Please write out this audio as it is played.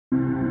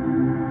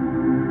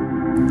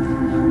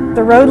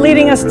The road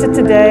leading us to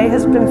today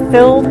has been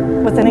filled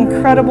with an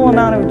incredible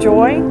amount of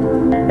joy,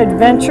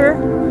 adventure,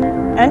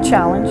 and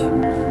challenge.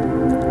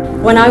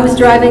 When I was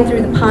driving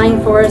through the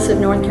pine forests of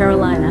North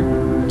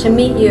Carolina to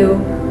meet you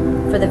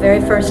for the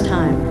very first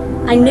time,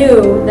 I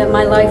knew that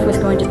my life was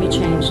going to be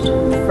changed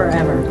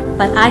forever.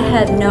 But I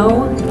had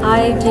no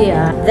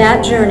idea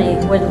that journey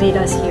would lead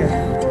us here.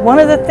 One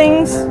of the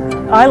things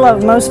I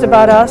love most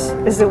about us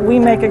is that we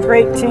make a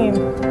great team,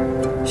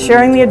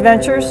 sharing the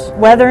adventures,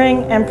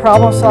 weathering and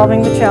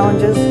problem-solving the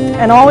challenges,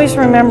 and always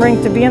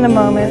remembering to be in the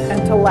moment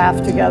and to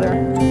laugh together.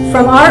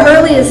 From our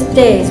earliest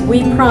days,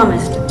 we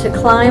promised to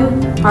climb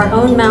our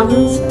own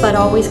mountains, but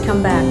always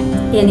come back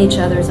in each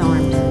other's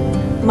arms.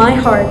 My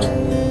heart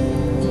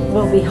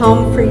will be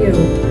home for you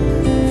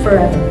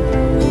forever.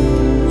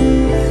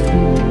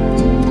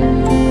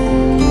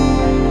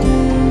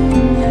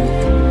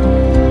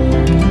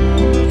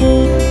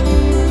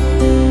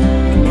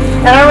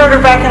 And I wrote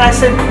her back and I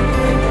said,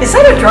 "Is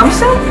that a drum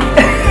set?"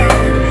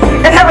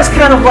 And that was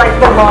kind of like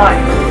the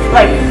line.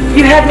 Like,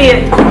 you had me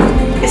at,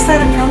 "Is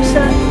that a drum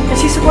set?" And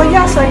she said, "Well,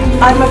 yes,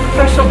 I'm a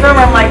professional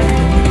drummer." I'm like,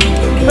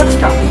 "Let's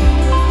go."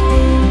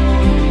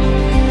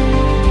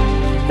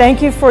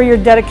 Thank you for your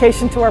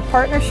dedication to our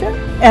partnership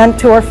and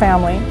to our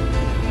family.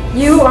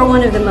 You are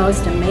one of the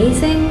most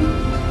amazing,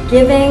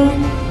 giving,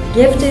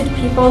 gifted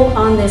people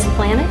on this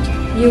planet.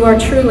 You are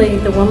truly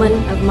the woman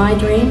of my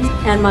dreams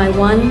and my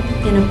one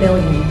in a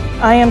billion.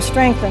 I am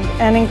strengthened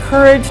and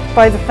encouraged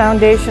by the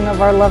foundation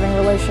of our loving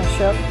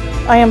relationship.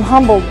 I am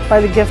humbled by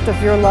the gift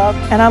of your love,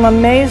 and I'm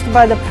amazed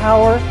by the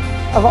power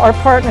of our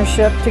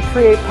partnership to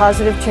create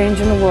positive change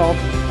in the world.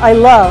 I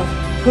love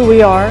who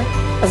we are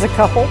as a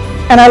couple,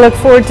 and I look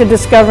forward to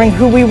discovering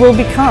who we will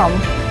become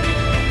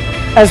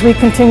as we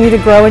continue to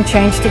grow and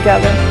change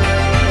together.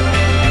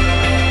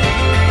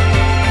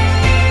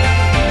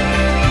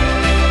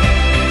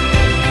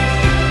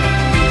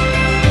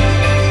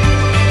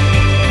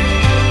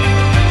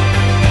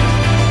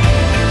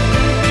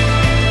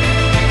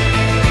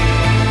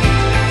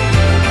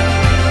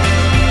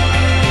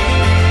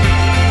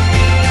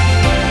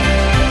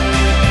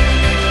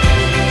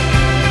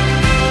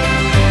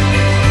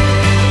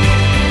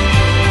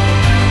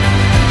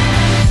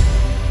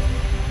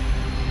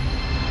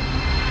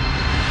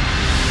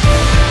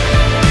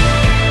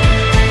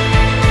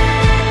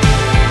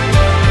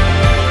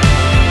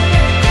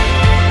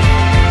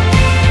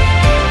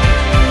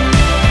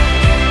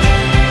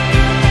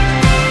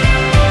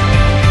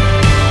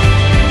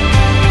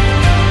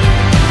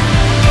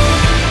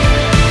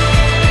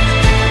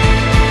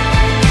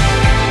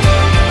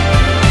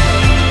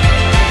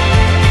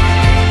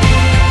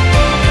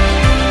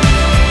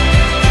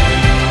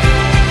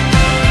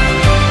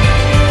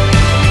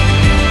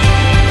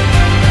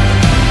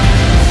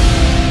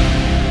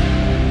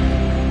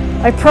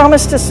 I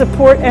promise to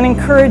support and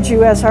encourage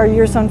you as our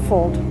years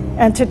unfold,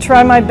 and to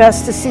try my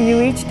best to see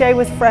you each day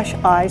with fresh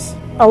eyes,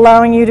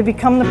 allowing you to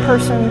become the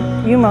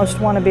person you most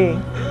want to be.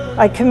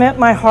 I commit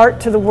my heart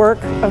to the work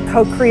of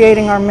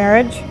co-creating our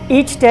marriage,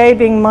 each day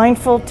being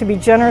mindful to be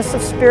generous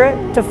of spirit,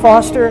 to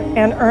foster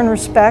and earn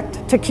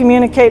respect, to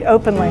communicate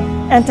openly,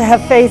 and to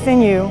have faith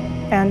in you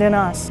and in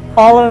us.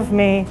 All of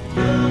me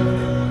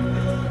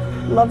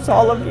loves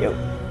all of you.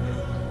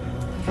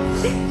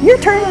 Your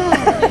turn.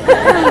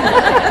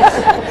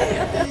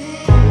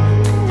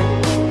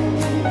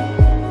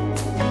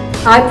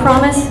 I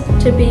promise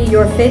to be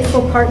your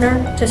faithful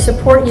partner, to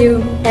support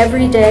you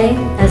every day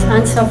as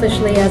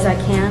unselfishly as I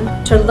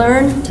can, to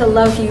learn to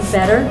love you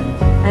better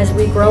as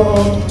we grow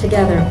old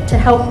together, to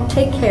help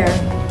take care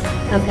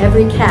of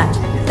every cat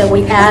that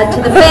we add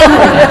to the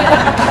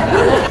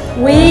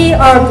family. We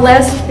are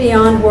blessed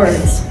beyond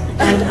words,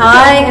 and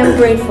I am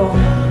grateful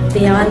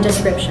beyond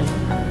description.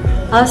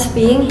 Us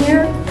being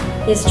here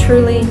is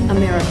truly a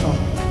miracle.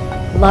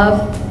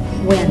 Love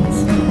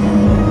wins.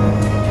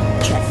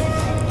 Check.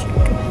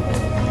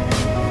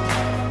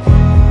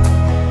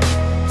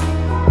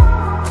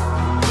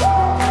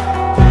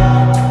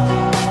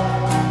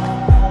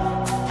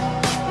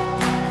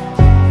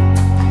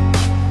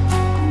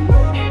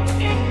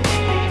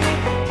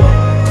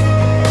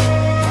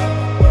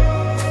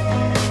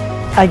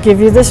 I give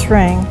you this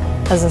ring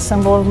as a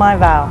symbol of my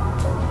vow,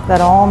 that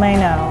all may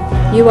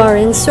know. You are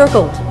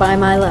encircled by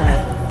my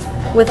love.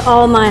 With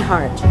all my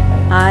heart,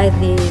 I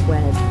thee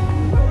wed.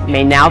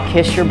 May now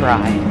kiss your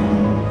bride.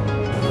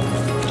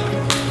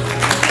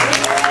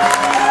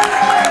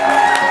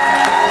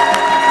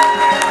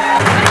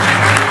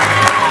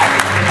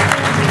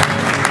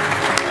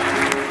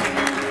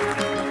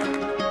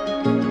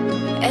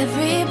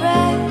 Every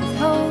breath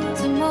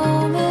holds a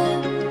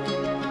moment,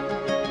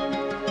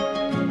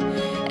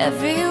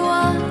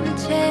 everyone a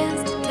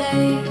chance to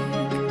take.